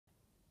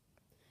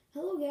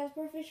Hello guys,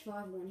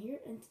 Thepufferfish here,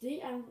 and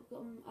today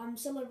I'm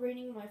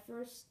celebrating my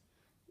first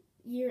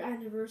year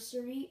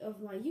anniversary of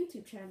my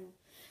YouTube channel.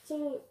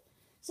 So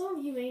some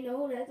of you may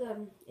know that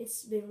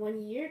it's been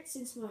 1 year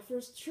since my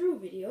first true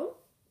video.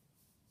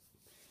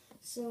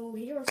 So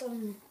here are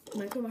some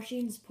Micro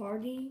Machines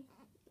party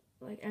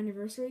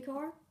anniversary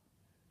card.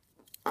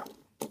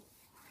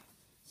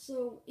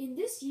 So in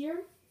this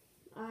year,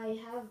 I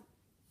have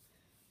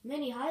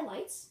many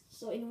highlights.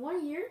 So in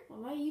 1 year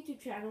on my YouTube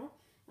channel,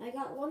 I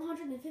got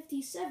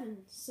 157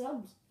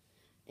 subs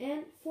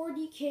and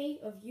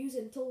 40k of views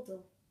in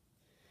total,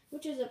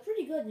 which is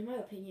pretty good in my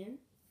opinion.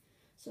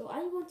 So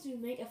I'm going to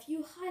make a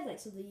few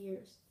highlights of the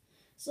years.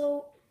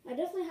 So I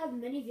definitely have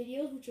many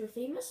videos which are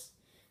famous,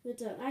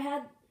 but I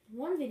had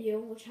one video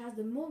which has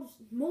the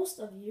most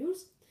of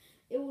views.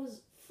 It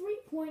was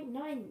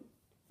 3.9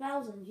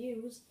 thousand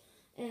views,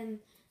 and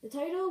the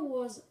title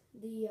was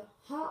the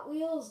Hot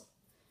Wheels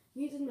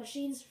Mutant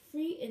Machines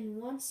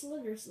 3-in-1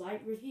 Slither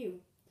Slide Review.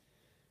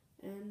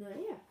 And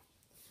yeah,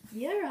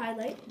 the other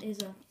highlight is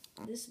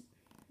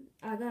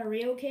I got a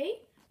Rayo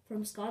K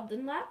from Scott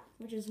Dunlap,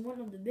 which is one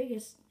of the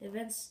biggest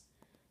events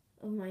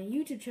of my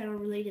YouTube channel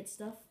related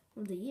stuff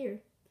of the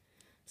year.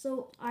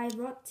 So I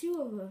brought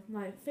two of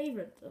my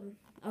favorite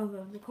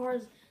of the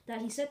cars that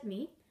he sent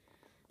me.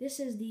 This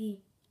is the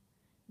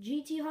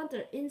GT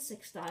Hunter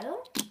Insect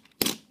Style,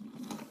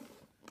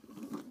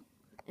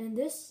 and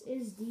this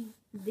is the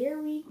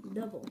Dairy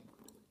Double.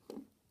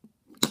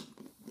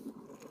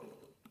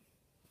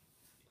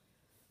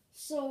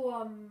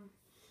 So,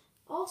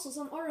 also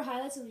some other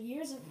highlights of the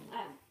years.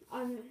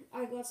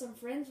 I got some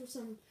friends with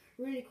some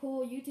really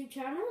cool YouTube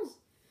channels,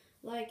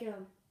 like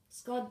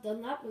Scott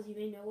Dunlap, as you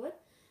may know it,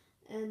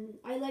 and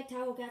I Like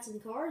Towel Cats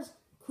and Cars,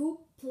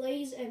 Coop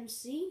Plays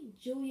MC,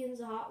 Julian's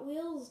Hot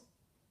Wheels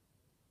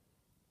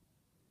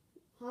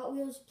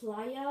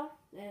Playa,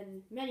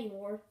 and many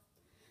more.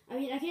 I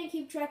mean, I can't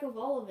keep track of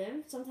all of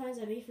them. Sometimes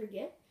I may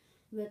forget,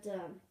 but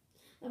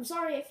I'm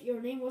sorry if your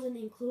name wasn't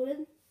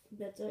included.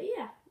 But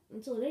yeah.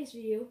 Until the next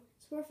video,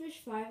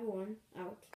 Thepufferfish 501 out.